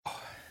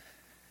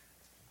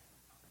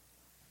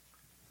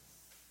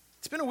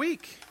been a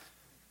week.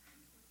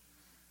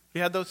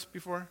 You had those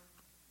before?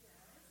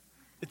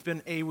 It's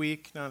been a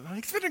week. No,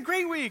 it's been a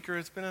great week, or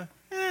it's been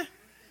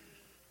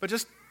but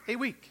just a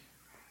week.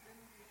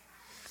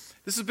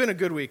 This has been a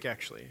good week,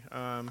 actually.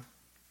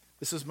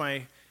 This is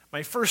my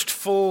first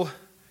full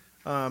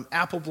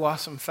Apple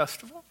Blossom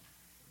Festival.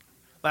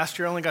 Last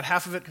year I only got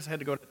half of it because I had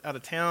to go out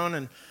of town,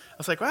 and I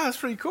was like, wow, that's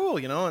pretty cool,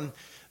 And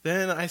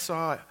then I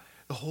saw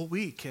the whole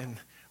week, and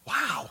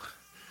wow,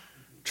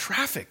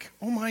 traffic.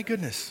 Oh my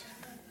goodness.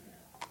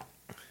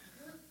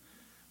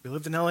 We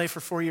lived in LA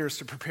for 4 years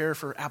to prepare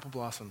for Apple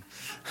Blossom.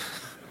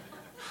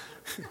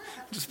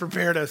 Just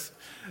prepared us.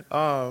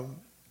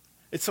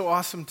 It's so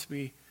awesome to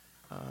be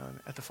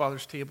at the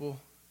Father's table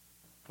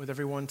with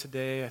everyone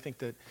today. I think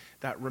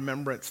that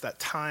remembrance, that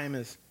time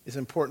is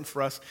important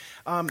for us.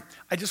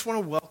 I just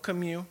want to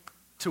welcome you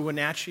to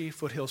Wenatchee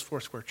Foothills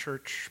Foursquare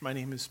Church. My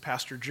name is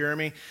Pastor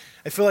Jeremy.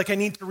 I feel like I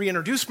need to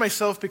reintroduce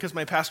myself because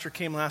my pastor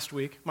came last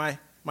week, my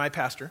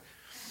pastor.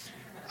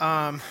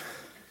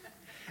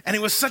 And it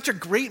was such a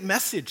great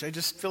message. I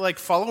just feel like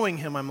following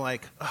him, I'm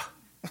like, oh.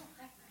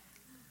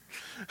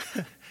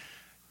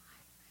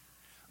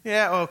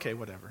 Yeah, okay,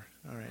 whatever.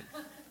 All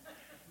right.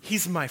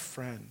 He's my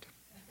friend.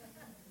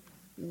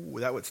 Ooh,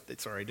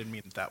 sorry, I didn't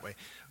mean it that way.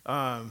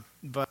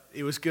 But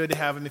it was good to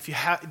have him. If you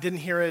didn't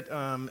hear it,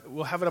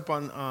 we'll have it up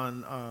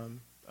on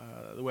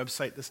the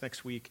website this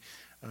next week.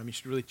 You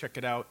should really check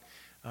it out.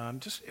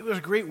 It was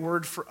a great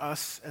word for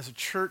us as a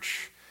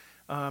church.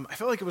 I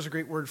felt like it was a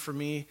great word for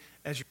me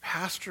as your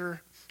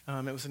pastor.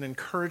 It was an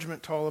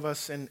encouragement to all of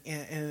us, and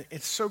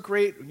it's so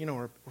great.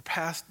 We're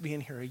past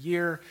being here a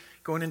year,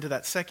 going into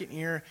that second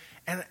year,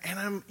 and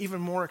I'm even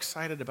more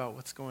excited about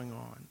what's going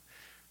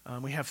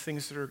on. We have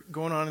things that are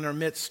going on in our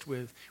midst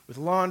with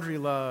Laundry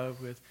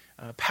Love, with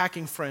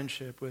Packing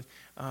Friendship, with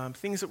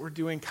things that we're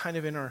doing kind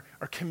of in our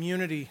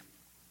community,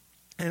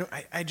 and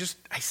I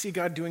see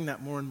God doing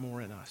that more and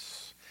more in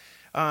us.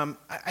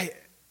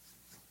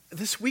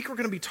 This week we're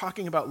going to be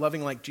talking about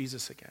loving like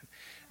Jesus again.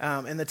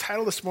 And the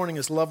title this morning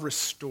is Love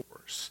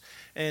Restores.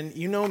 And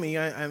you know me,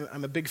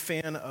 I'm a big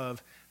fan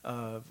of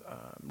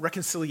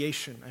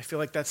reconciliation. I feel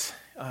like that's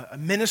a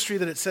ministry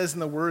that it says in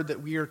the Word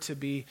that we are to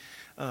be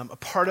a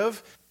part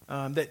of,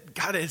 that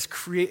God has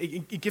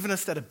given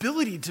us that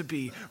ability to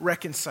be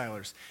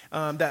reconcilers.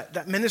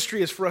 That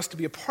ministry is for us to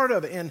be a part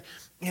of,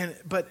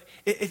 but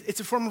it's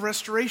a form of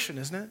restoration,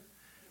 isn't it?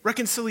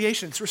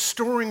 Reconciliation, it's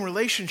restoring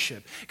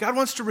relationship. God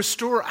wants to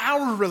restore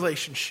our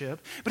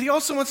relationship, but he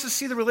also wants to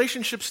see the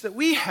relationships that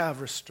we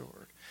have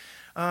restored.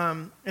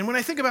 And when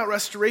I think about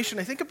restoration,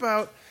 I think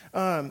about,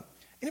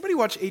 anybody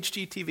watch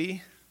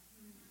HGTV?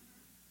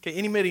 Okay,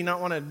 anybody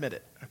not want to admit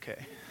it?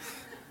 Okay.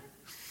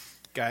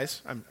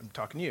 Guys, I'm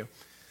talking to you.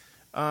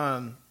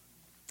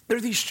 There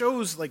are these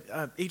shows like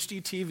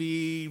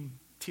HGTV,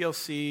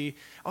 TLC,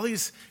 all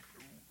these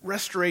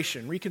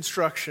restoration,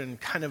 reconstruction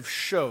kind of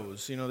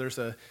shows. There's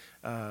a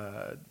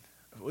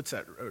what's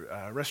that?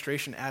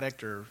 Restoration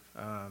Addict, or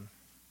I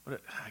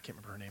can't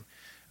remember her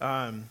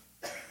name.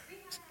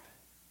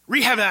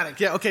 Rehab Addict.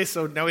 Yeah. Okay.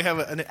 So now we have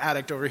an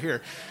addict over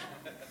here.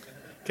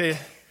 Okay.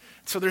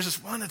 So there's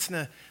this one that's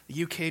in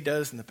the UK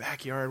does in the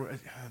backyard.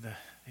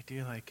 They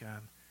do like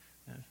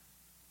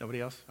nobody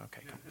else.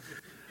 Okay. Cool.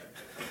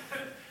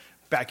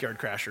 Backyard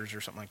Crashers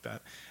or something like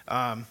that.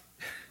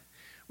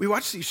 We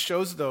watch these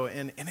shows though,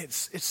 and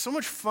it's so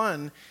much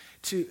fun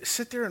to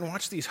sit there and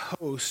watch these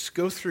hosts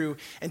go through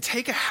and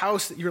take a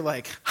house that you're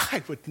like,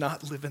 I would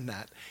not live in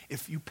that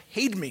if you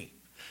paid me,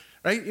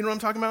 right? You know what I'm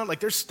talking about? Like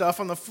there's stuff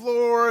on the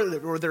floor,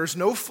 or there's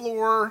no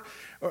floor,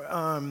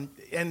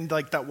 and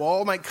like that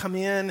wall might come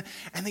in,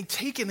 and they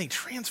take and they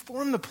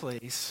transform the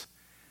place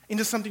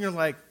into something you're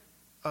like,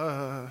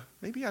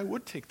 maybe I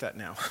would take that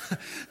now.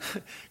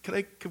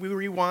 Could we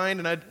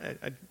rewind?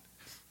 And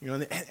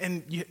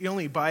and you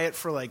only buy it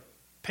for like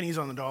pennies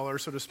on the dollar,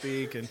 so to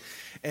speak,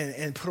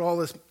 and put all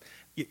the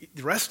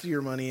rest of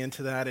your money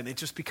into that, and it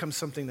just becomes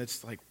something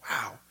that's like,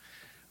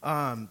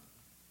 wow.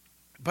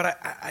 But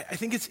I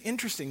think it's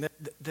interesting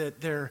that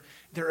their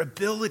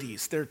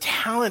abilities, their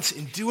talents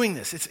in doing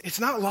this, it's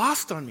not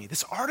lost on me.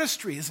 This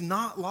artistry is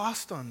not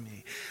lost on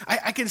me.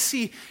 I can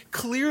see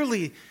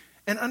clearly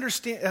and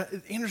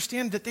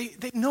understand that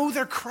they know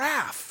their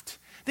craft.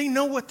 They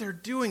know what they're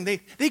doing.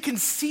 They can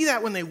see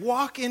that when they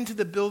walk into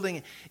the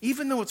building,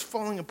 even though it's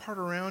falling apart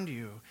around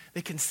you,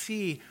 they can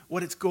see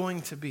what it's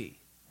going to be.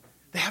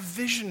 They have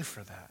vision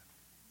for that.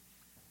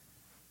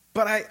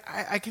 But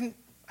I can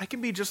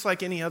be just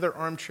like any other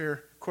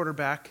armchair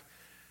quarterback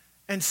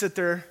and sit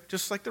there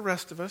just like the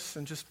rest of us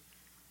and just,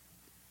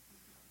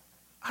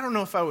 I don't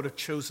know if I would have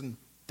chosen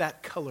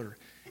that color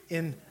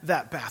in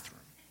that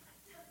bathroom.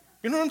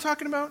 You know what I'm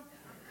talking about?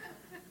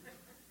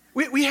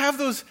 We have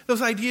those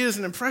ideas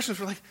and impressions.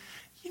 We're like,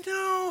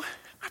 I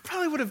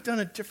probably would have done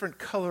a different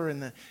color in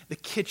the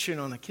kitchen,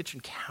 on the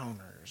kitchen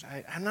counters.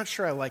 I'm not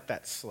sure I like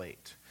that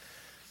slate.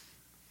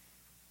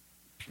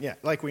 Yeah,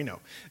 like we know.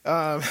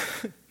 But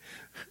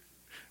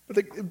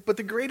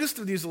the greatest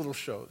of these little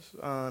shows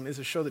is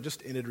a show that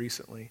just ended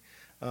recently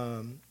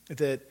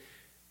that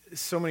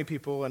so many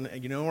people, and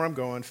you know where I'm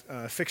going,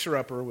 Fixer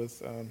Upper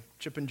with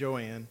Chip and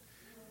Joanne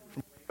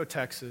from Waco,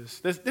 Texas.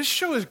 This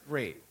show is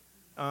great.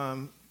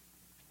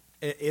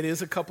 It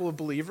is a couple of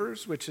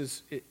believers, which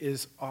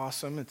is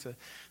awesome. They're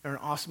an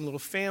awesome little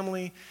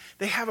family.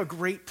 They have a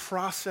great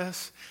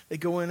process. They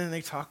go in and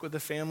they talk with the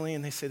family,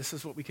 and they say, this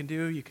is what we can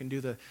do. You can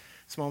do the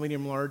small,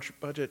 medium, large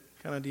budget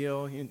kind of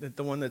deal.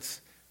 The one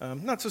that's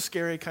not so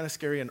scary, kind of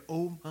scary, and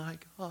oh my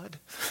God.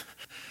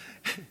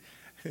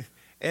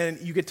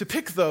 And you get to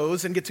pick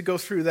those and get to go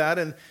through that,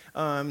 and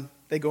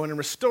they go in and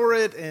restore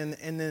it,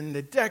 and then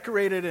they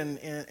decorate it,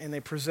 and they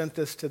present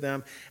this to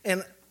them.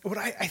 And what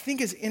I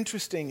think is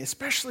interesting,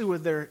 especially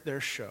with their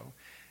show,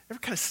 they were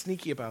kind of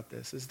sneaky about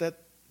this, is that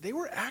they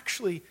were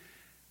actually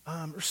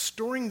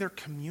restoring their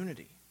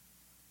community.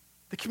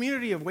 The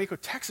community of Waco,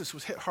 Texas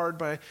was hit hard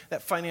by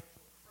that financial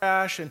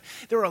crash, and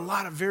there were a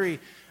lot of very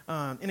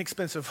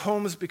inexpensive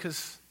homes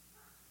because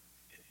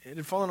it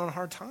had fallen on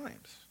hard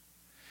times.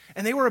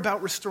 And they were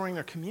about restoring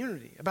their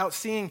community, about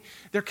seeing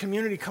their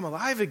community come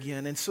alive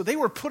again. And so they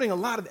were putting a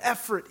lot of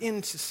effort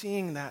into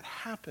seeing that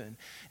happen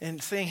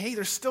and saying, hey,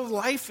 there's still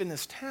life in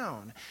this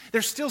town.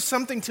 There's still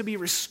something to be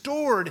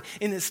restored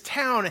in this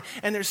town,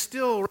 and there's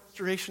still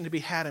restoration to be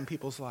had in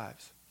people's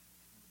lives.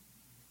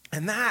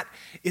 And that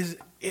is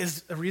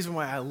a reason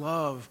why I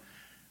love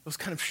those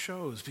kind of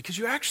shows, because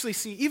you actually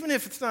see, even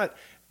if it's not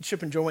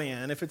Chip and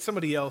Joanne, if it's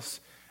somebody else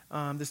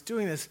that's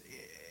doing this,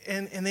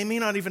 and they may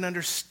not even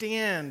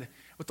understand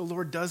what the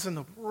Lord does in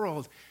the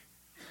world,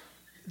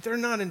 they're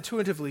not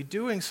intuitively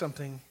doing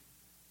something,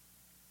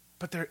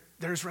 but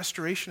there's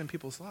restoration in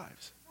people's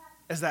lives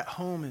as that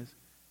home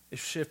is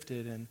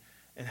shifted and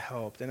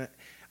helped. And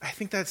I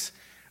think that's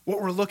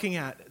what we're looking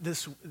at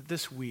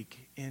this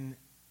week in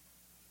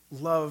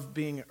love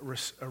being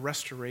a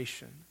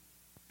restoration.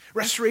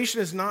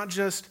 Restoration is not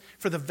just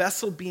for the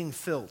vessel being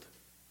filled,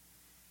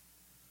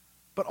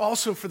 but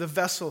also for the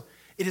vessel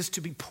it is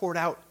to be poured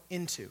out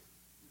into.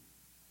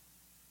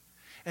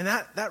 And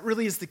that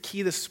really is the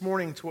key this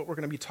morning to what we're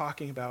going to be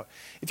talking about.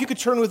 If you could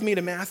turn with me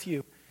to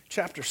Matthew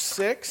chapter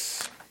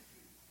 6.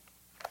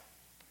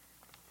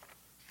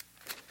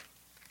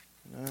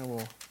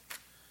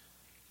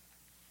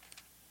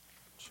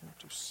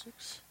 Chapter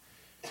 6.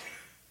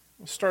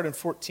 We'll start in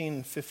 14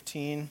 and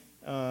 15.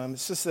 It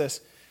says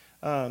this.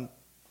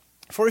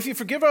 For if you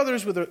forgive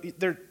others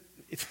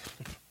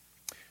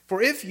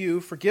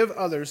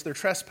their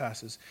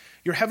trespasses,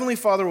 your heavenly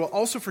Father will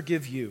also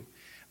forgive you.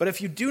 But if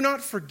you do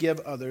not forgive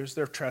others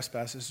their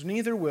trespasses,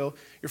 neither will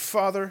your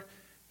Father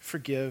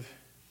forgive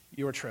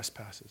your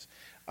trespasses.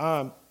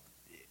 I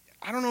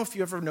don't know if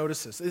you ever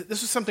noticed this.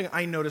 This is something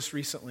I noticed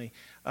recently,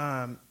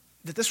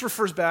 that this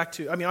refers back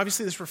to,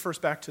 obviously this refers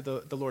back to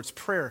the Lord's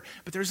Prayer,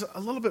 but there's a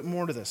little bit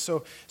more to this.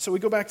 So we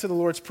go back to the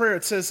Lord's Prayer.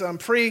 It says,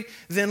 pray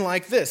then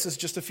like this. It's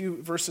just a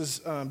few verses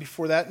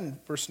before that in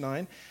verse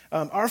 9.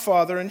 Our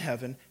Father in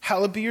heaven,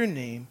 hallowed be your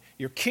name.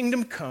 Your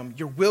kingdom come,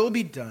 your will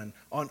be done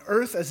on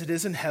earth as it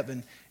is in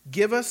heaven.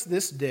 Give us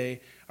this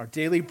day our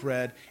daily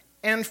bread,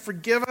 and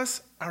forgive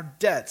us our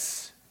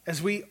debts,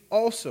 as we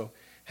also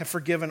have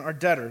forgiven our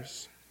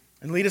debtors.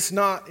 And lead us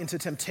not into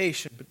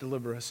temptation, but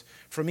deliver us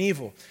from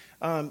evil.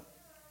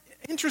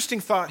 Interesting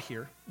thought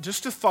here.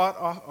 Just a thought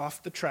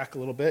off the track a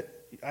little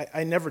bit.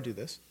 I never do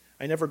this.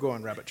 I never go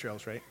on rabbit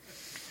trails, right?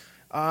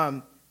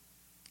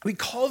 We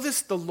call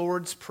this the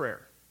Lord's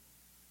Prayer.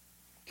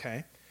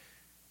 Okay?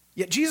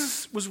 Yet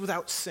Jesus was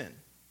without sin.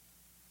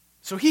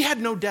 So he had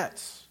no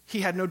debts. He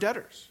had no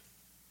debtors.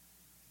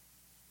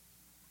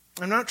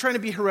 I'm not trying to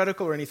be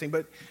heretical or anything,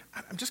 but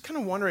I'm just kind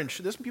of wondering,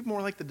 should this be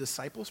more like the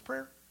disciples'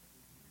 prayer?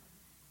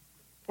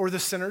 Or the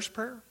sinner's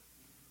prayer?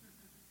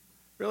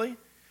 Really?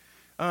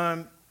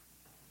 Yeah,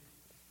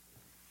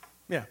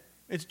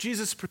 it's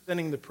Jesus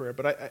presenting the prayer,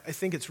 but I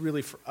think it's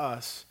really for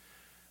us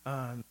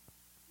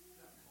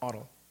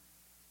model.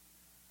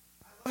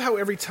 I love how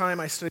every time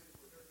I study,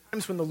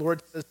 times when the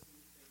Lord says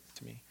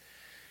to me,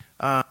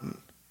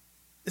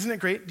 isn't it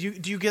great?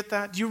 Do you get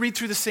that? Do you read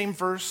through the same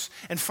verse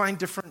and find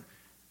different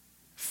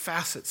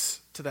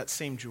facets to that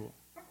same jewel?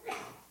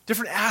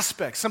 Different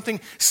aspects.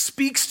 Something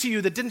speaks to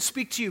you that didn't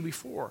speak to you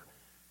before.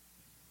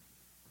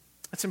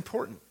 That's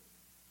important.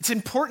 It's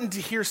important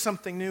to hear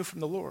something new from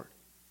the Lord.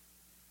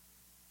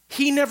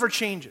 He never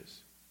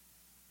changes.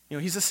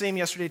 He's the same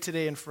yesterday,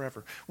 today, and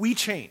forever. We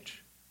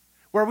change.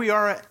 Where we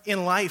are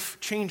in life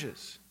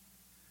changes.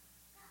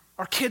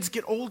 Our kids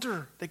get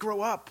older. They grow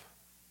up.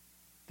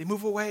 They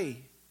move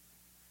away.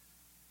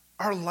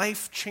 Our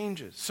life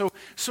changes.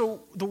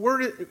 So the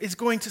Word is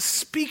going to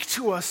speak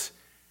to us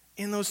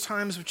in those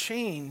times of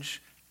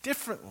change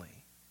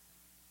differently.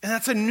 And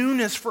that's a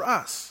newness for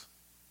us.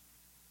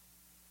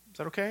 Is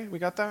that okay? We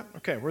got that?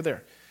 Okay, we're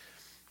there.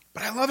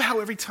 But I love how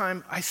every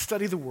time I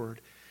study the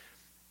Word,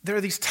 there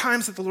are these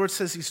times that the Lord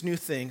says these new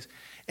things,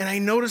 and I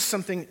notice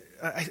something.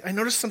 I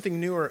noticed something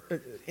newer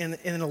in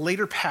a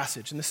later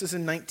passage, and this is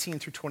in 19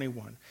 through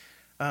 21.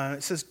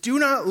 It says, "Do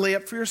not lay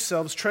up for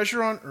yourselves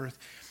treasure on earth,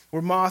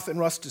 where moth and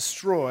rust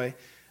destroy,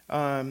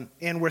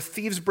 and where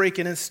thieves break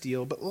in and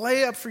steal, but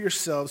lay up for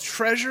yourselves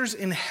treasures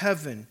in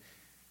heaven,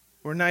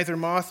 where neither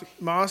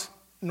moth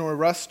nor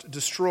rust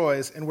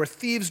destroys, and where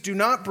thieves do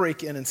not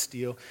break in and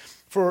steal.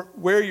 For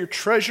where your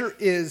treasure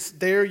is,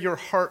 there your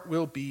heart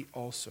will be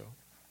also.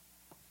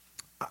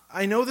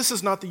 I know this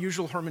is not the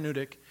usual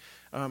hermeneutic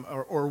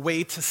or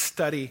way to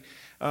study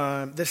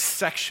this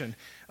section,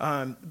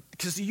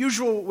 because the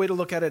usual way to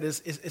look at it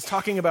is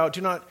talking about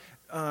do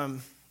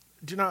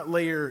not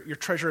lay your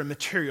treasure in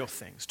material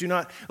things. Do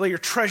not lay your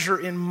treasure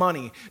in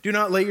money. Do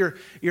not lay your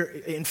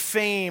in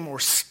fame or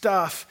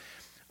stuff.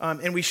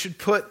 And we should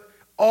put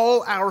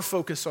all our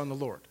focus on the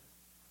Lord.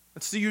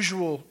 That's the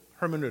usual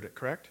hermeneutic,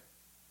 correct?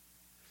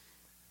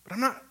 But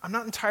I'm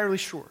not entirely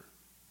sure.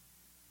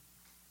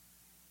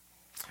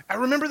 I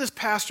remember this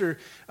pastor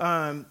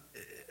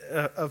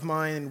of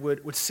mine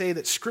would say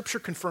that Scripture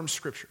confirms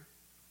Scripture.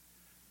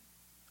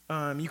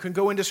 You can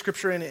go into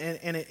Scripture and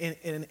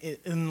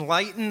it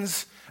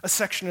enlightens a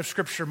section of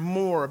Scripture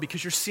more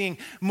because you're seeing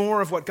more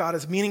of what God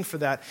is meaning for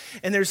that.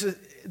 And there's the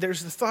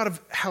thought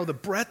of how the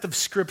breadth of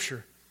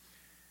Scripture,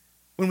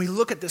 when we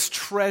look at this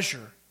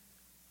treasure,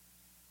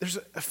 there's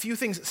a few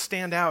things that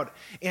stand out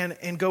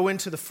and go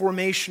into the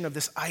formation of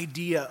this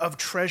idea of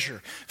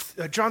treasure.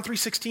 John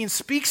 3:16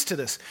 speaks to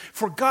this.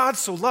 For God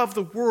so loved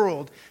the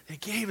world that he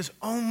gave his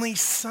only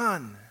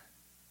Son.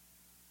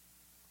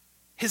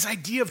 His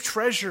idea of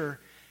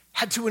treasure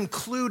had to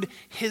include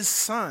his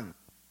Son.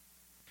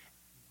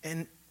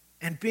 And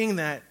being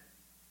that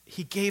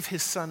he gave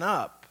his Son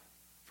up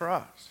for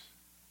us,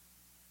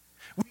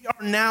 we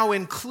are now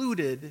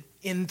included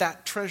in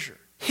that treasure,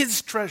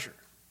 his treasure.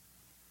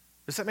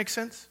 Does that make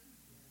sense?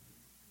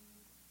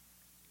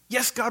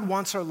 Yes, God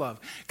wants our love.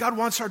 God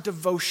wants our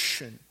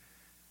devotion.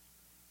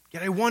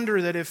 Yet I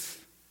wonder that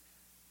if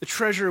the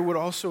treasure would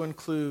also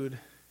include,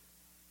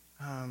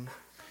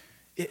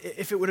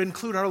 if it would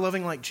include our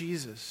loving like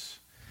Jesus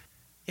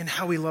in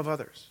how we love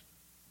others.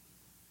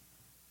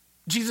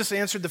 Jesus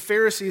answered the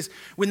Pharisees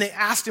when they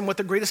asked him what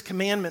the greatest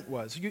commandment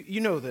was. You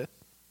know this.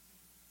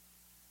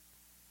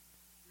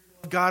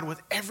 God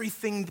with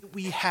everything that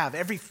we have,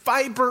 every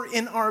fiber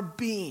in our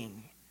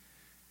being,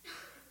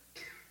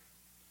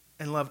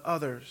 and love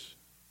others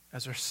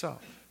as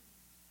ourselves.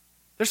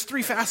 There's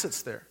three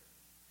facets there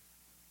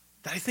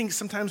that I think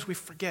sometimes we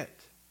forget.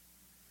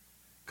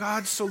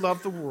 God so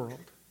loved the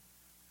world,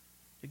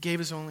 he gave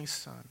his only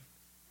Son.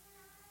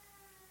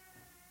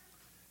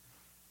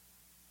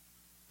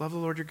 Love the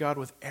Lord your God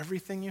with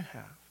everything you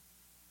have,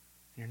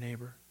 and your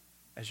neighbor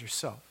as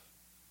yourself.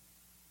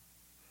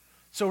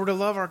 So we're to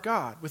love our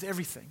God with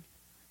everything.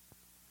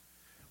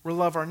 We're to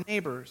love our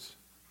neighbors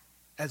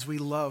as we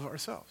love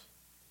ourselves.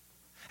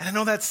 And I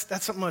know that's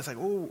something that's like,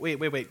 oh, wait.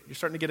 You're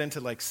starting to get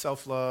into like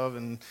self-love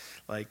and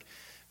like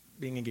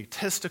being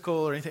egotistical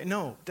or anything.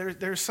 No,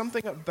 there's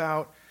something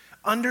about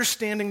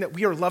understanding that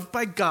we are loved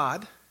by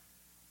God,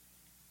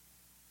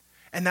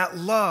 and that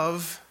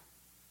love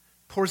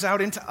pours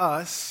out into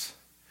us.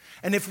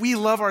 And if we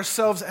love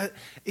ourselves,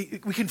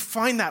 we can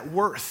find that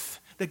worth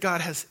that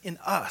God has in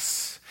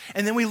us.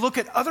 And then we look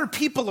at other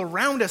people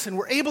around us and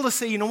we're able to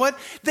say, you know what?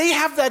 They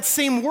have that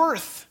same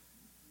worth.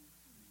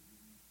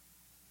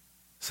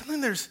 Something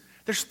there's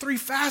three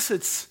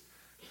facets.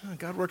 Oh,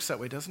 God works that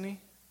way, doesn't he?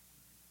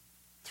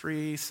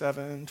 3,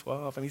 7,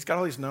 12. And he's got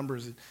all these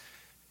numbers.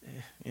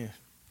 Yeah.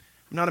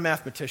 I'm not a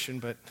mathematician,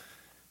 but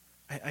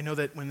I know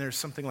that when there's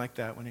something like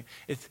that, when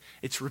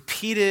it's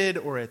repeated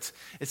or it's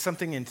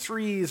something in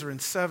 3s or in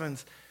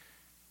 7s,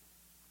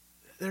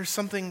 there's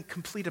something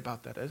complete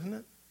about that, isn't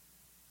it?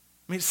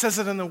 I mean, it says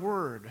it in the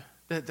Word,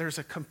 that there's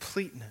a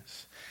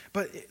completeness.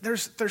 But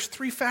there's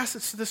three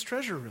facets to this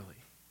treasure, really.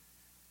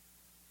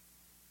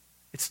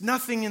 It's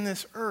nothing in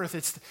this earth.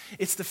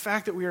 It's the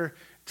fact that we are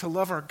to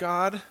love our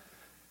God,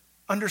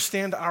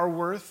 understand our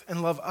worth,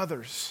 and love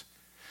others.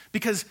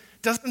 Because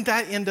doesn't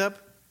that end up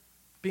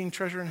being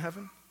treasure in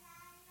heaven?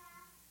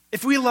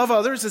 If we love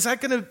others, is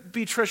that going to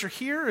be treasure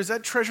here, or is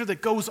that treasure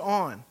that goes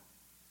on?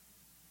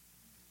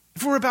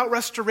 If we're about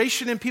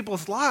restoration in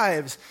people's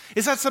lives,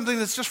 is that something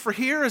that's just for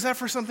here, or is that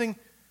for something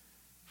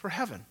for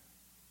heaven?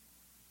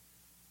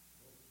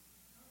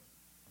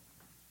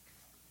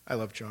 I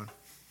love John.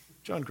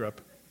 John Grupp.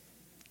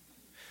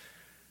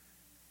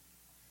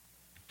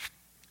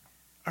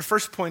 Our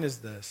first point is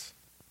this.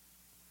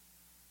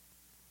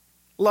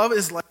 Love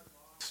is like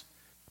lost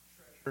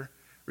treasure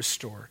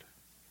restored.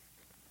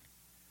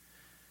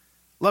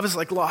 Love is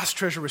like lost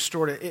treasure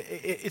restored.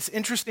 It's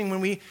interesting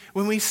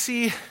when we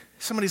see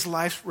somebody's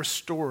life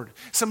restored,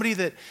 somebody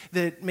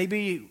that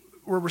maybe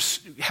we're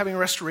having a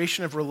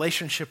restoration of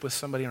relationship with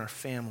somebody in our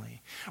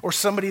family, or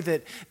somebody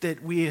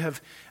that we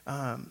have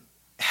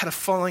had a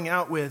falling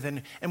out with,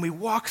 and we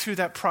walk through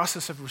that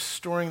process of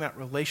restoring that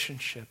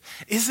relationship.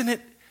 Isn't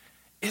it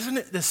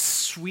this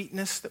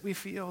sweetness that we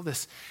feel,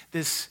 this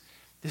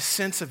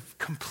sense of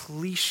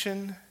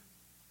completion?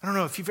 I don't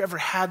know if you've ever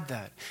had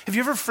that. Have you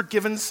ever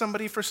forgiven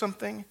somebody for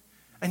something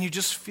and you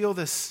just feel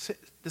this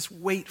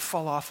weight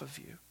fall off of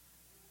you?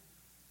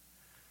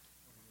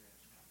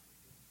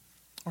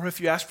 Or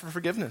if you ask for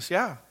forgiveness,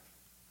 yeah.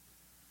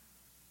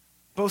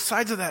 Both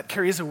sides of that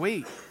carries a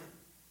weight.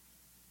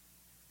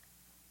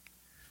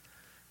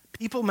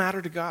 People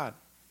matter to God.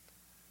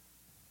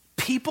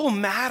 People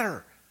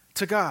matter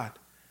to God.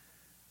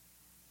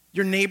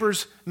 Your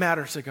neighbors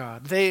matter to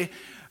God. They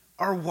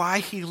are why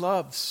he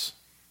loves.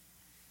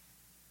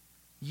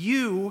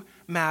 You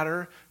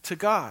matter to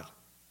God.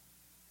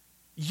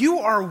 You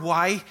are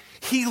why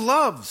he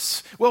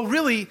loves. Well,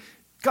 really,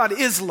 God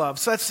is love,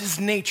 so that's his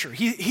nature.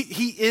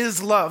 He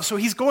is love, so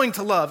he's going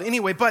to love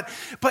anyway, but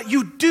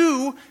you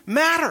do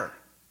matter.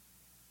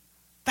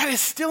 That is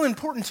still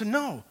important to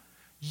know.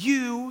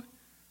 You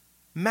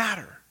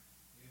matter.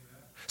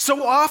 Amen.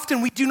 So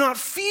often we do not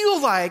feel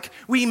like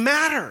we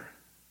matter.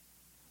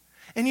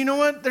 And you know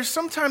what? There's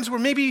some times where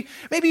maybe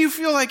you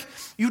feel like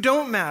you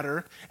don't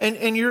matter,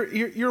 and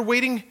you're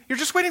waiting, you're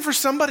just waiting for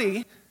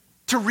somebody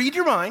to read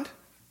your mind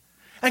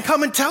and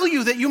come and tell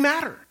you that you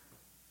matter.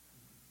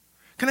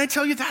 Can I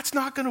tell you that's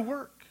not going to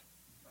work?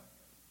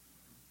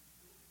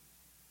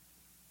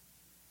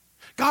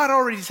 God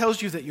already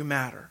tells you that you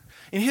matter.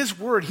 In his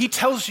word, he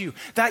tells you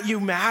that you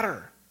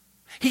matter.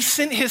 He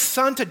sent his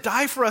son to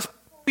die for us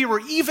before we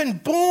were even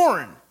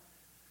born.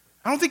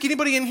 I don't think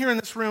anybody in here in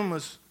this room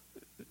was,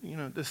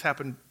 this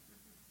happened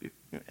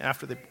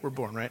after they were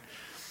born, right?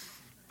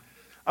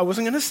 I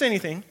wasn't going to say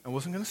anything.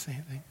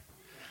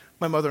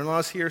 My mother-in-law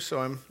is here, so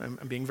I'm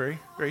being very,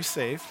 very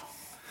safe.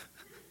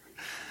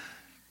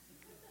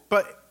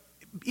 But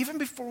even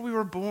before we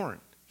were born,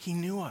 he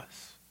knew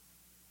us.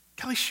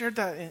 Kelly shared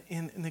that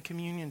in the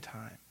communion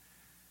time.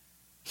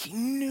 He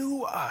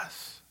knew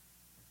us.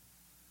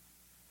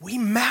 We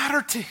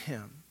matter to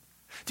him.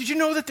 Did you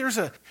know that there's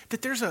a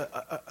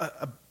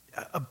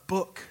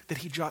book that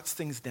he jots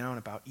things down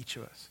about each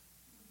of us?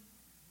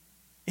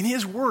 In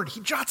his word, he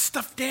jots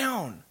stuff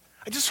down.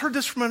 I just heard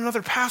this from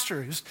another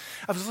pastor.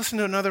 I was listening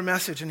to another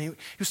message, and he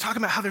was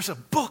talking about how there's a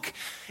book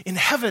in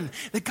heaven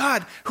that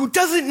God, who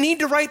doesn't need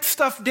to write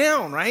stuff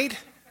down, right?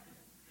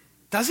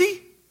 Does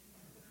he?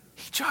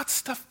 He jots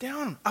stuff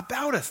down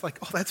about us. Like,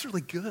 oh, that's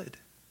really good.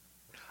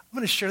 I'm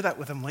going to share that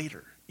with him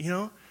later,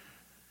 I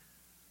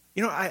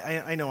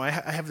know I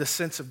have this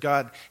sense of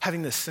God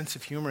having this sense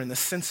of humor and this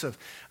sense of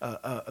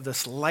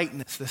this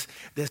lightness,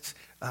 this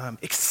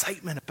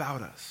excitement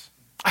about us.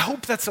 I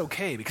hope that's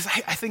okay, because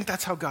I think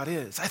that's how God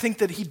is. I think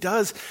that he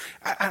does.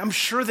 I'm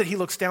sure that he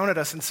looks down at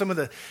us and some of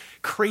the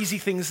crazy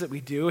things that we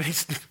do. And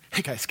he's,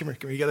 hey guys, come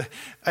here.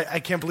 I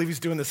can't believe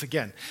he's doing this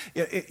again.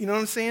 You know what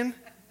I'm saying?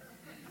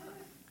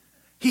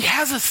 He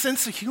has a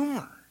sense of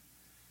humor.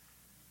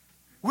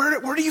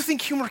 Where do you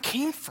think humor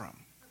came from?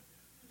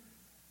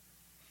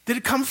 Did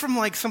it come from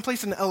like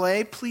someplace in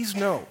LA? Please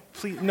no.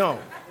 Please no.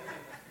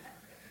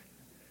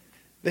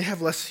 They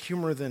have less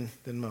humor than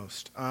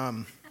most.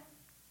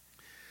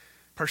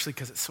 Partially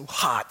because it's so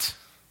hot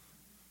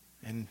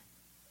and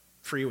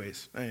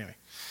freeways. Anyway.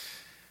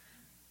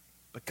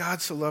 But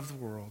God so loved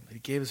the world that he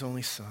gave his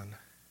only son,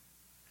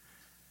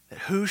 that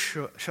who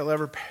shall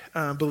ever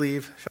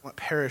believe shall not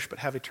perish but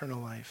have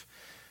eternal life.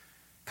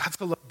 God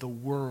so loved the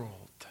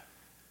world.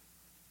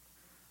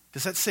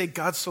 Does that say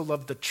God so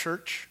loved the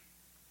church?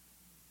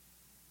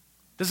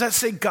 Does that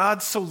say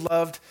God so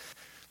loved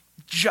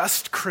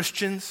just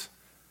Christians?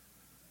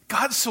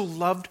 God so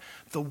loved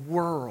the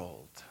world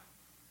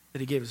that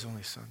he gave his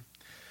only son.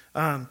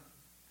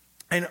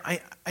 And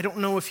I don't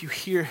know if you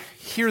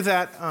hear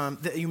that,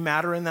 that you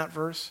matter in that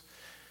verse,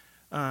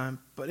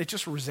 but it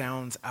just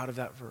resounds out of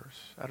that verse,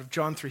 out of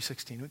John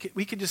 3:16.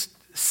 We could just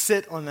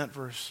sit on that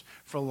verse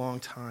for a long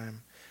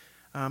time,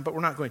 but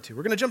we're not going to.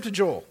 We're going to jump to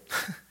Joel.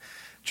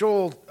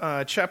 Joel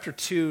chapter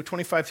 2,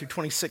 25 through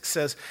 26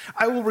 says,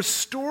 I will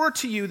restore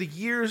to you the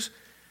years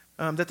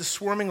that the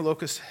swarming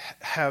locusts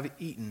have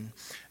eaten,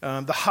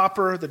 the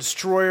hopper, the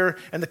destroyer,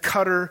 and the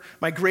cutter,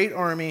 my great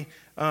army,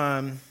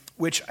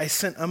 which I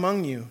sent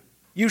among you.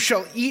 You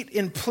shall eat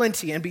in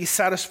plenty and be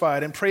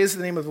satisfied, and praise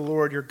the name of the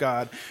Lord your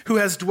God, who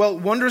has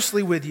dwelt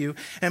wondrously with you,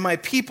 and my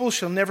people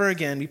shall never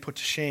again be put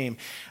to shame.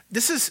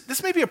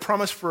 This may be a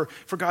promise for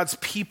God's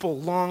people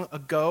long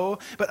ago,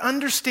 but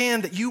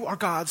understand that you are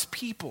God's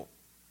people.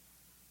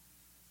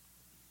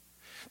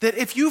 That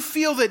if you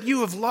feel that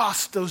you have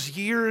lost those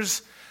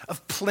years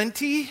of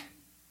plenty,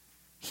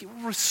 he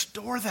will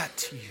restore that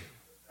to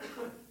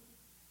you.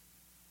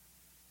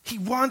 He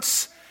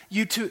wants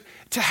you to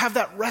have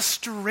that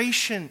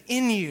restoration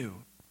in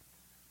you.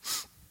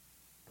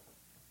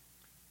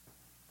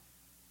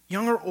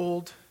 Young or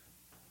old,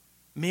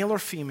 male or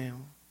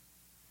female,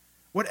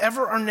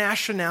 whatever our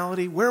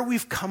nationality, where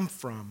we've come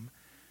from,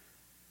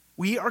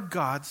 we are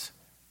God's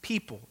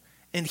people.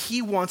 And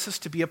he wants us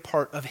to be a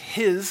part of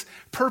his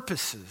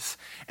purposes.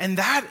 And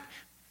that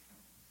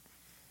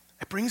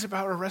it brings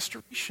about a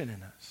restoration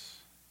in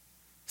us.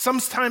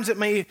 Sometimes it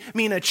may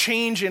mean a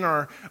change in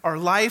our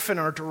life and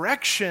our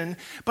direction,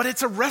 but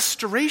it's a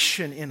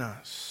restoration in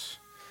us.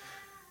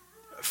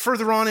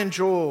 Further on in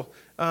Joel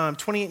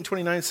 28 and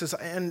 29 it says,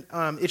 and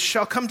it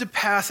shall come to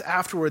pass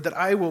afterward that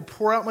I will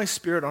pour out my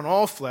spirit on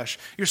all flesh.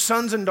 Your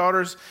sons and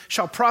daughters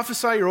shall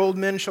prophesy, your old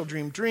men shall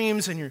dream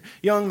dreams, and your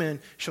young men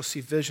shall see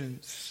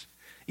visions.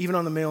 Even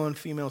on the male and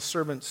female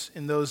servants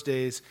in those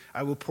days,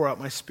 I will pour out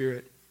my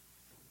spirit.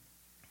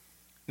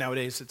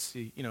 Nowadays, it's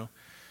the,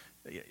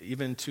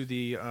 Even to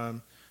the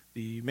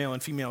male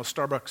and female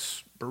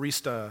Starbucks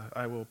barista,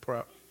 I will pour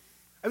out.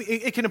 I mean,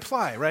 it can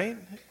apply, right?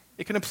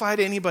 It can apply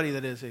to anybody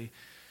that is a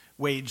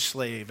wage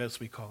slave, as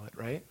we call it,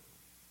 right?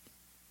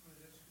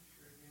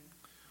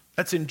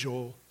 That's in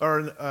Joel,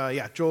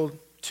 Joel,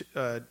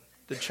 the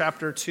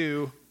chapter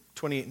 2,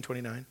 28 and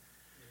 29.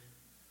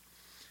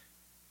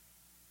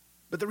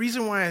 But the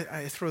reason why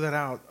I throw that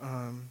out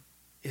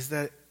is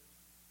that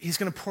he's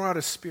going to pour out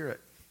his Spirit.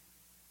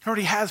 He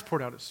already has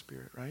poured out his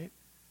Spirit, right?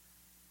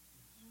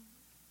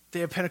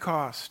 Day of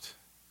Pentecost.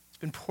 It's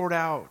been poured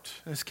out,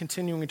 and it's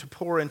continuing to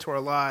pour into our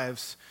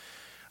lives.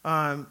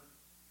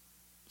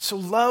 So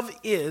love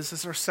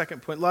is our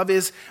second point, love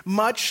is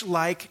much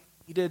like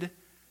needed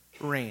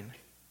rain.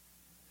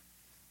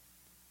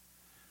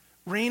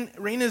 Rain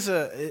is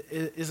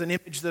an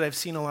image that I've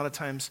seen a lot of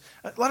times.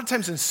 A lot of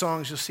times in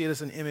songs, you'll see it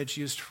as an image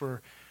used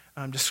for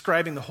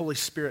describing the Holy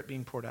Spirit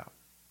being poured out.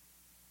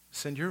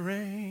 Send your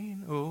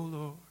rain, oh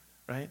Lord,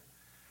 right?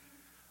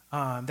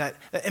 That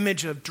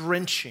image of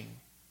drenching,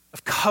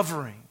 of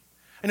covering.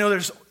 I know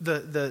there's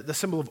the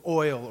symbol of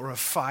oil or of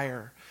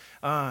fire,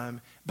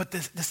 but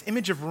this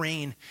image of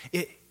rain,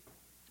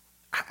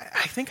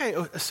 I think I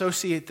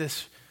associate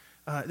this.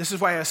 This is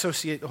why I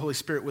associate the Holy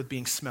Spirit with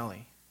being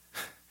smelly.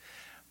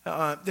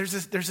 There's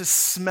this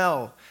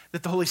smell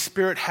that the Holy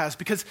Spirit has,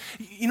 because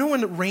you know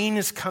when the rain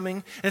is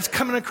coming and it's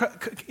coming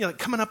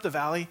up the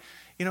valley,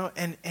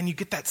 and you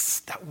get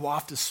that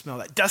waft of smell,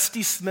 that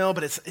dusty smell,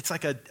 but it's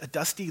like a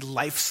dusty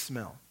life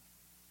smell.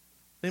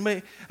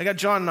 Anybody? I got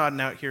John nodding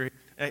out here.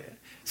 I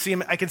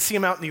can see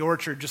him out in the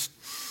orchard just.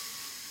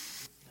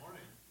 Morning.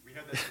 We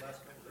had that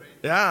last couple of rains.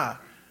 Yeah. And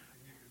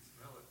you can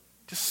smell it.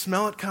 Just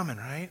smell it coming,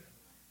 right?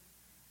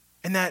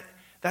 And that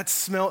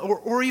smell,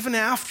 or even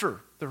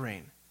after the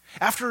rain.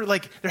 After,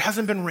 there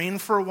hasn't been rain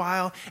for a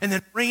while, and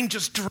then rain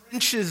just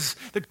drenches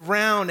the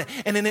ground,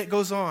 and then it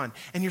goes on.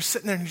 And you're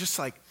sitting there, and you're just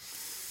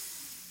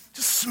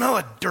smell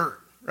of dirt,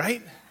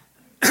 right?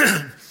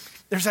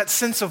 There's that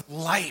sense of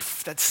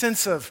life, that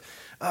sense of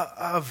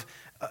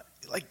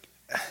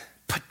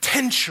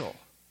potential.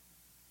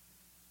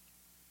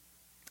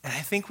 And I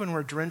think when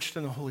we're drenched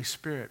in the Holy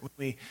Spirit, when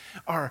we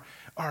are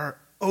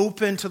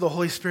open to the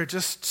Holy Spirit,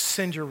 just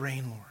send your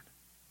rain, Lord.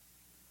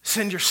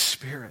 Send your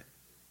Spirit.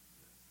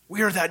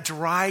 We are that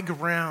dry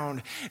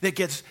ground that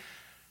gets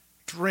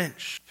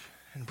drenched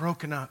and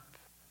broken up.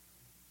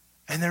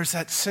 And there's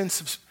that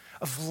sense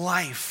of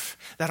life,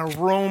 that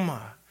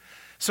aroma.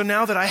 So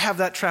now that I have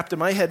that trapped in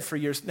my head for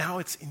years, now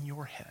it's in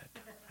your head,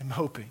 I'm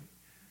hoping.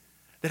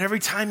 That every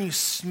time you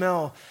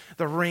smell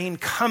the rain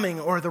coming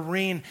or the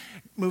rain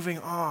moving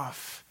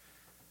off,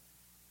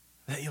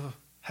 that you'll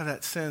have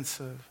that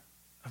sense of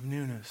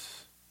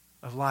newness,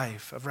 of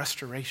life, of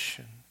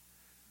restoration.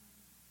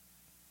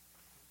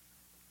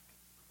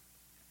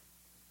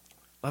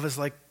 Love is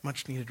like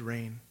much needed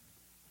rain.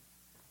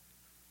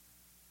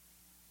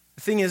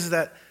 The thing is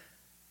that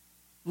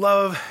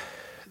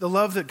the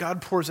love that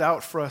God pours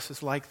out for us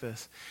is like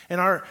this. And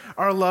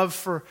our love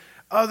for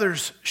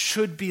others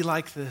should be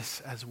like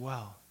this as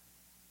well.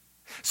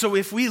 So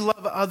if we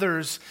love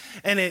others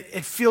and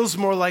it feels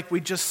more like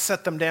we just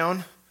set them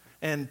down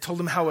and told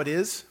them how it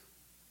is,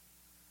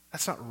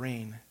 that's not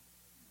rain.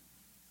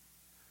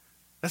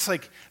 That's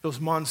like those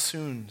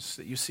monsoons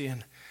that you see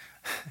in,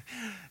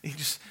 you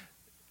just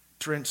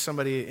drench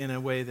somebody in a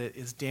way that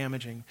is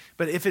damaging.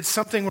 But if it's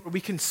something where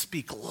we can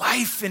speak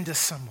life into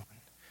someone,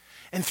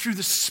 and through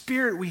the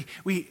Spirit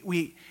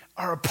we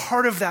are a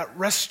part of that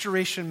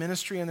restoration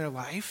ministry in their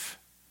life,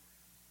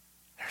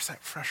 there's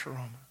that fresh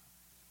aroma.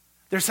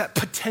 There's that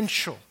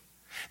potential.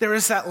 There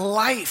is that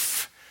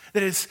life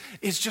that is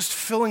just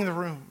filling the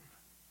room.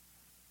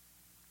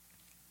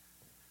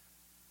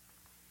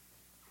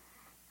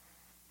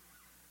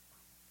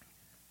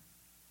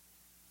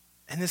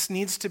 And this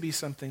needs to be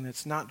something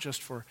that's not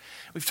just for,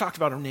 we've talked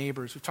about our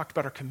neighbors, we've talked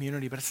about our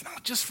community, but it's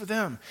not just for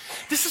them.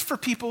 This is for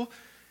people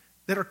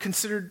that are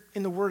considered,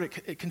 in the Word,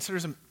 it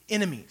considers them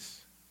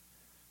enemies.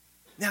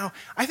 Now,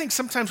 I think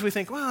sometimes we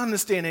think, well, in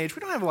this day and age,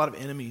 we don't have a lot of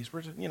enemies.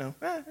 We're just, we don't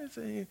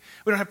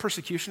have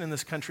persecution in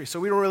this country,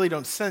 so we really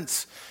don't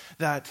sense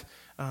that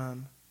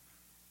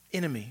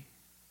enemy.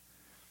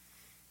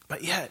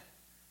 But yet,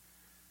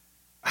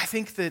 I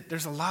think that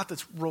there's a lot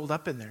that's rolled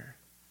up in there.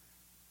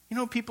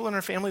 People in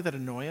our family that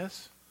annoy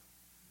us,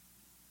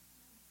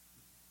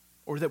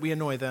 or that we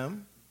annoy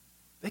them,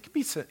 they can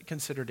be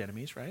considered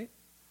enemies, right?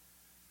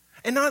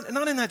 And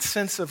not in that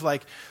sense of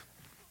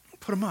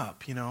put them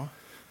up,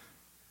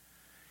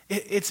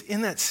 It's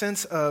in that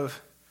sense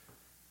of,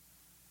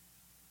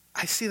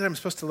 I see that I'm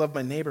supposed to love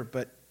my neighbor,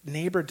 but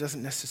neighbor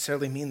doesn't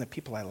necessarily mean the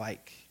people I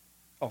like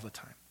all the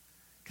time,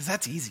 because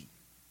that's easy.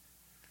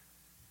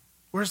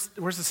 Where's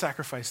the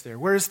sacrifice there?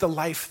 Where is the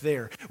life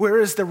there? Where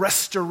is the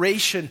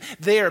restoration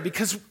there?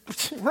 Because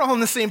we're all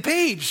on the same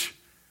page.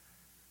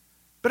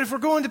 But if we're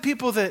going to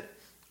people that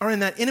are in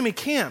that enemy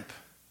camp,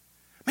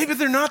 maybe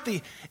they're not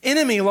the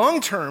enemy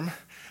long term.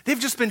 They've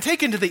just been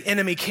taken to the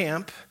enemy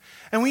camp,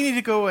 and we need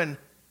to go and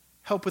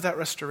help with that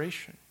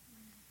restoration.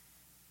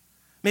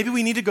 Maybe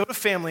we need to go to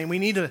family and we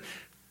need to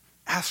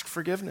ask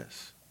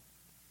forgiveness.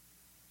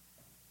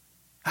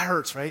 That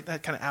hurts, right?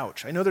 That kind of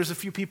ouch. I know there's a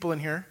few people in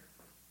here.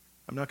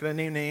 I'm not going to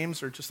name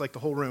names or just like the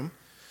whole room.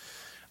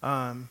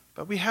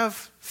 But we have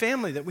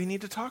family that we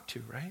need to talk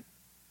to, right?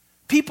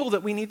 People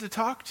that we need to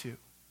talk to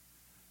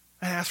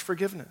and ask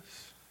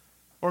forgiveness.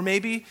 Or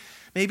maybe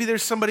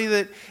there's somebody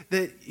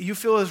that you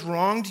feel has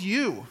wronged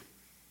you,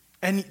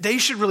 and they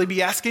should really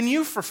be asking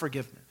you for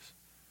forgiveness.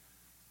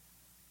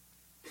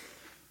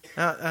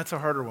 That's a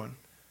harder one.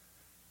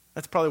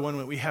 That's probably one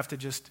that we have to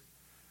just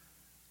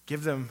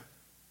give them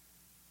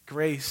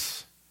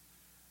grace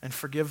and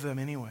forgive them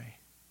anyway,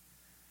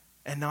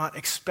 and not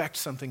expect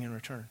something in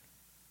return,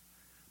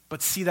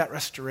 but see that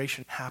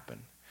restoration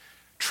happen.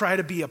 Try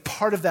to be a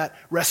part of that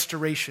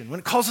restoration. When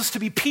it calls us to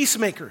be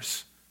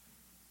peacemakers,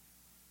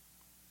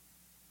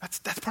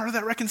 that's part of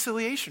that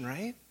reconciliation,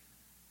 right?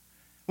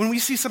 When we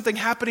see something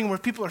happening where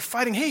people are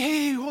fighting,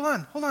 hey, hold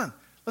on,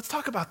 let's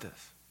talk about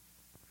this.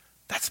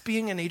 That's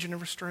being an agent of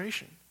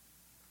restoration.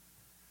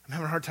 I'm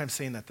having a hard time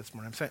saying that this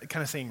morning. I'm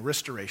kind of saying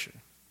restoration.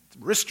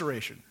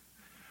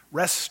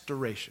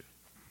 Restoration.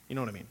 You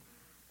know what I mean?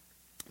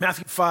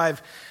 Matthew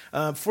 5,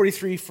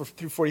 43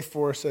 through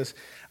 44 says,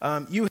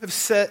 you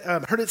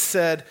have heard it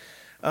said,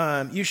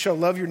 you shall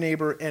love your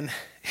neighbor and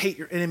hate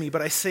your enemy.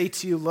 But I say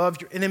to you, love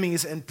your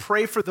enemies and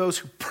pray for those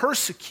who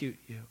persecute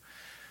you.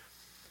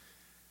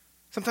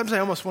 Sometimes I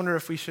almost wonder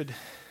if we should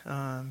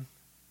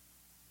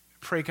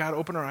pray, God,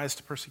 open our eyes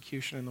to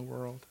persecution in the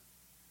world.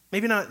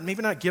 Maybe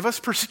not give us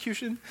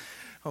persecution,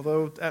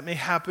 although that may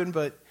happen,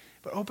 but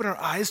open our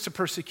eyes to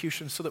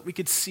persecution so that we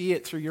could see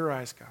it through your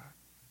eyes, God.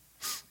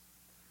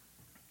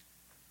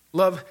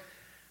 Love,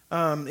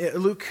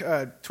 Luke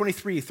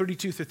 23,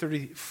 32 through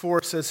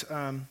 34 says,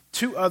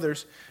 two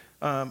others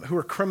who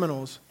were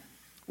criminals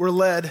were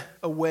led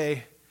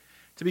away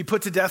to be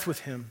put to death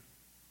with him.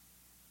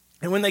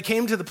 And when they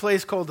came to the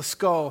place called the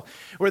Skull,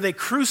 where they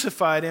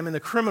crucified him and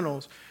the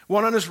criminals,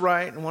 one on his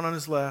right and one on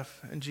his left,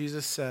 and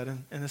Jesus said,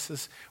 and this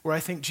is where I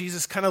think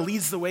Jesus kind of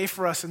leads the way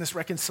for us in this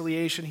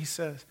reconciliation, he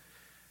says,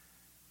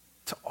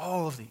 to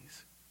all of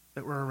these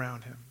that were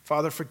around him,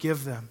 Father,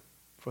 forgive them,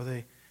 for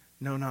they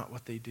know not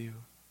what they do.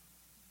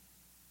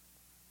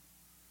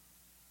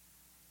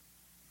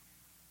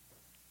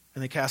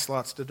 And they cast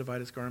lots to divide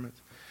his garments.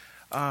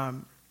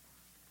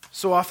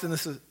 So often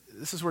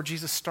this is where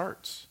Jesus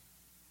starts.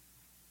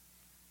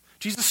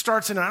 Jesus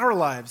starts in our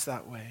lives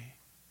that way.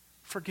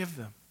 Forgive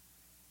them.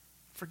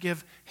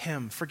 Forgive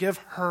him. Forgive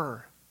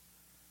her.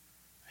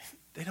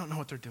 They don't know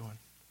what they're doing.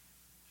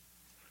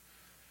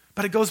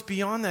 But it goes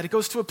beyond that. It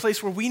goes to a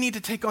place where we need to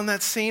take on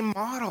that same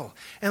model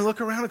and look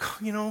around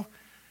and go,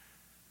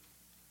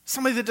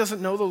 somebody that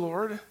doesn't know the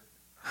Lord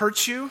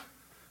hurts you,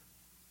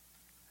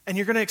 and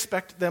you're going to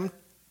expect them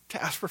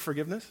to ask for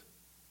forgiveness?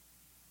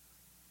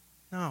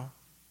 No.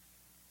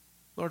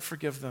 Lord,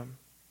 forgive them.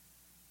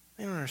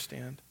 They don't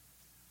understand.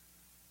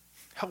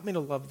 Help me to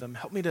love them.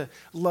 Help me to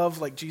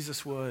love like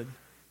Jesus would,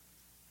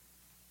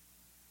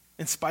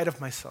 in spite of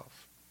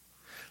myself.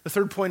 The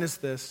third point is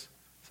this.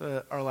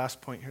 It's our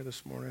last point here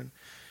this morning.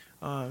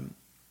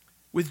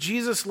 With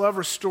Jesus, love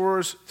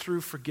restores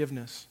through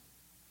forgiveness.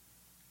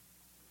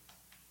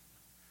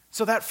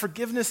 So that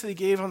forgiveness that he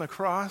gave on the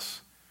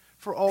cross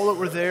for all that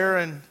were there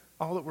and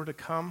all that were to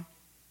come,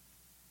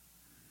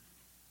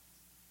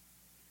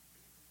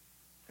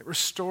 it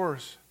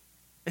restores.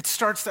 It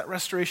starts that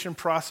restoration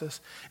process.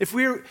 If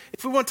we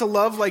want to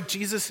love like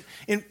Jesus,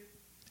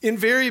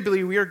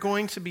 invariably we are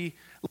going to be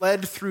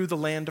led through the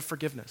land of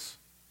forgiveness.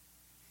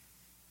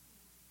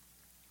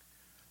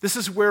 This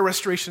is where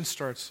restoration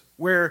starts,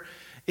 where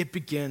it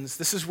begins.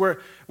 This is where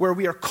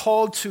we are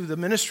called to the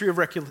ministry of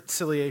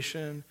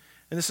reconciliation,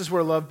 and this is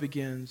where love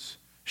begins,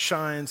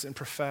 shines, and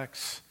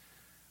perfects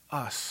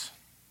us.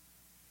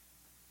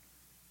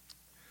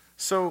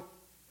 So,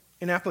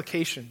 in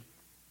application,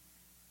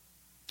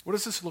 what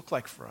does this look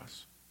like for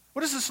us?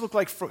 What does this look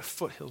like for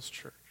Foothills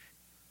Church?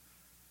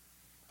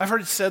 I've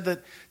heard it said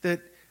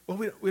that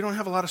we don't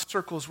have a lot of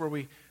circles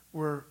where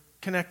we're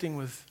connecting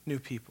with new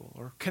people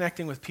or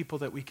connecting with people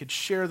that we could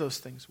share those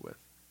things with.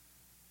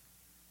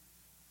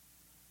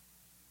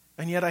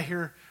 And yet I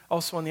hear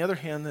also on the other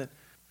hand that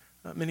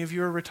many of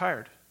you are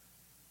retired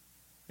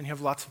and you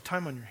have lots of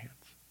time on your hands.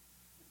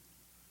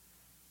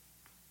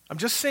 I'm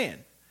just saying,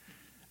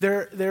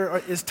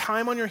 there is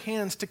time on your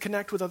hands to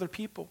connect with other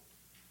people.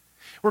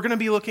 We're going to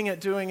be looking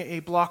at doing a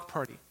block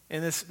party.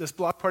 And this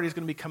block party is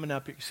going to be coming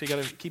up. So you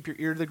got to keep your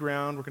ear to the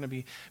ground. We're going to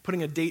be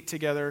putting a date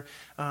together.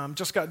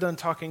 Just got done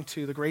talking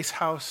to the Grace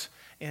House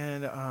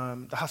and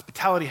the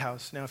Hospitality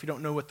House. Now, if you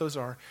don't know what those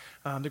are,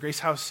 the Grace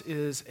House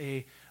is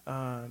a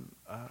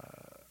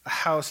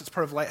house. It's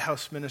part of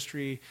Lighthouse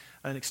Ministry.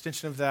 An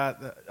extension of that,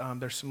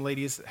 there's some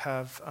ladies that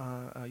have,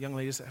 young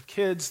ladies that have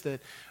kids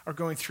that are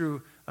going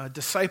through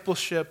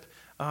discipleship.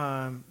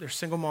 They're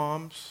single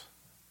moms.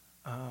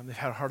 They've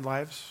had hard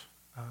lives,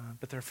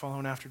 but they're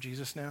following after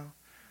Jesus now,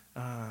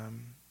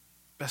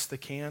 best they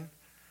can.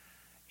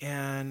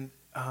 And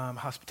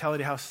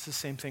Hospitality House is the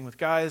same thing with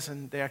guys,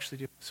 and they actually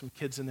do some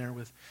kids in there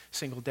with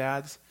single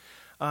dads.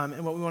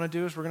 And what we want to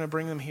do is we're going to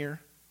bring them here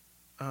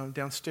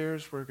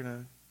downstairs. We're going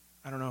to,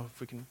 I don't know if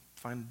we can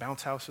find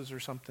bounce houses or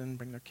something,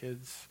 bring their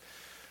kids,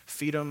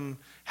 feed them,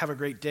 have a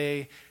great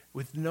day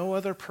with no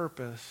other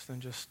purpose than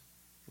just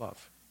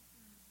love.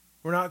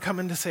 We're not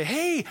coming to say,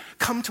 hey,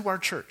 come to our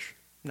church.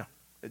 No,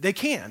 they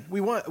can.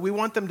 We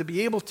want them to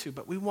be able to,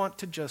 but we want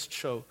to just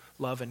show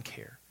love and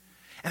care.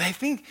 And I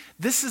think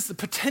this is the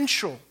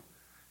potential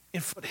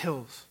in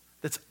Foothills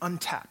that's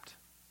untapped.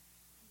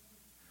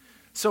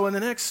 So in the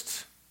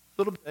next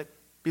little bit,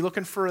 be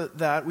looking for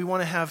that. We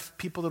want to have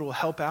people that will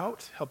help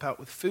out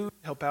with food,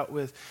 help out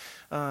with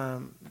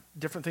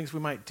different things we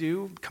might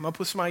do, come up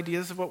with some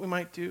ideas of what we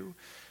might do.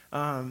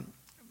 And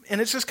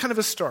it's just kind of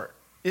a start.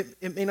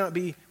 It may not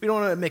be, we don't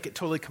want to make it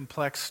totally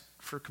complex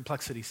for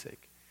complexity's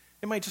sake.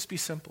 It might just be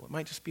simple. It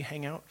might just be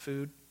hang out,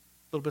 food,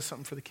 a little bit of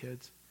something for the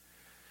kids.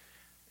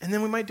 And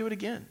then we might do it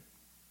again.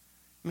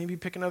 Maybe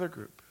pick another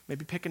group.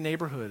 Maybe pick a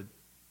neighborhood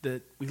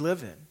that we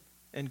live in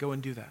and go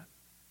and do that.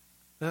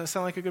 Does that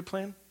sound like a good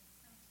plan?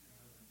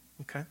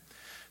 Okay.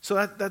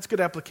 So that's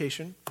good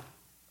application.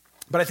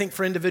 But I think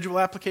for individual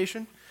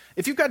application,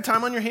 if you've got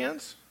time on your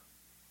hands,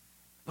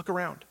 look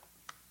around.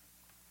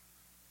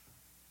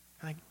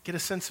 And get a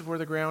sense of where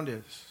the ground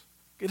is.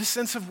 Get a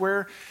sense of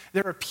where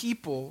there are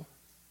people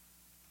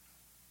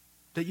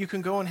that you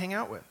can go and hang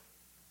out with.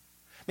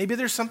 Maybe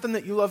there's something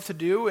that you love to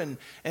do and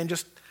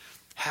just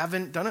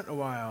haven't done it in a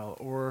while,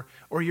 or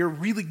you're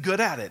really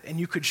good at it and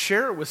you could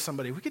share it with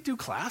somebody. We could do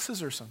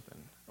classes or something,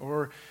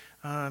 or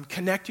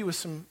connect you with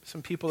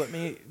some people that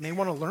may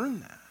want to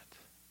learn that.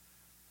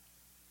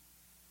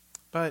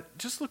 But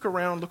just look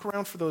around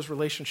for those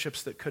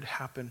relationships that could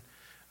happen.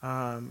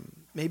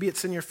 Maybe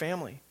it's in your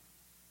family.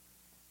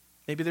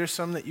 Maybe there's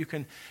some that you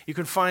can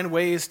find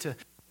ways to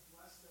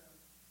bless them.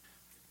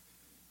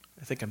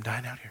 I think I'm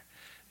dying out here.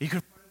 You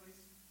can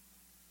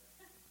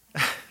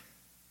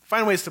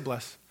find ways to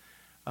bless.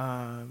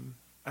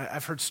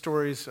 I've heard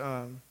stories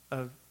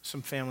of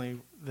some family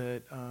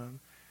that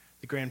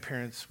the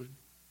grandparents would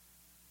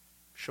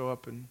show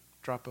up and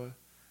drop a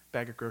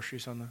bag of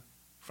groceries on the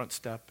front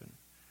step and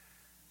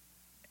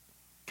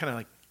kind of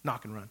like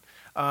knock and run.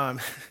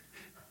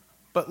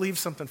 But leave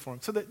something for them.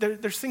 So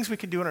there's things we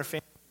can do in our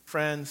family,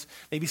 friends,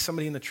 maybe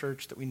somebody in the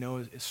church that we know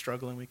is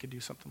struggling. We could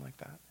do something like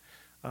that.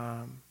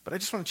 But I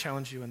just want to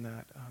challenge you in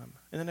that.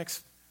 In the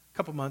next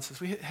couple months, as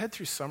we head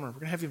through summer, we're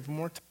going to have even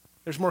more time.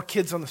 There's more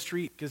kids on the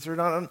street because they're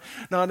not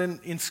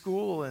in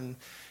school, and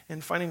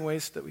finding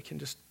ways that we can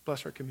just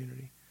bless our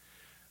community.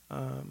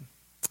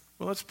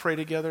 Well, let's pray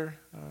together.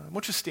 Why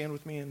don't you stand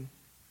with me? And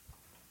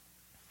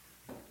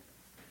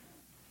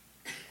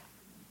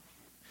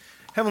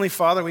Heavenly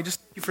Father, we just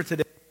thank you for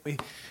today.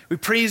 We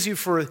praise you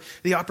for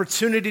the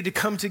opportunity to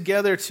come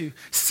together to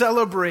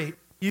celebrate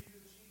you,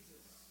 Jesus.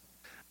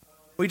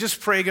 We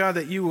just pray, God,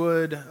 that you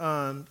would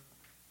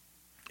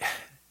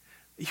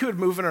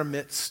move in our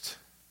midst.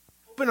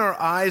 Open our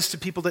eyes to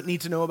people that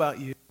need to know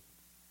about you,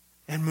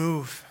 and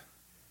move.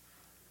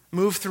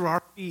 Move through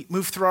our feet,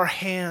 move through our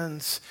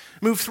hands,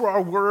 move through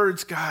our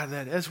words, God,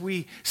 that as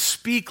we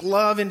speak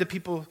love into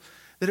people,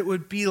 that it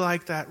would be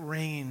like that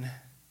rain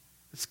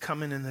that's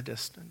coming in the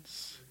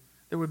distance.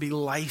 There would be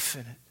life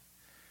in it.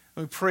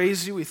 And we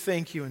praise you, we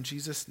thank you in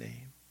Jesus'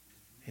 name.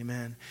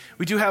 Amen.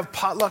 We do have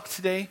potluck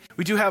today.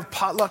 We do have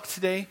potluck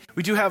today.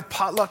 We do have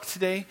potluck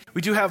today.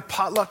 We do have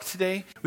potluck today.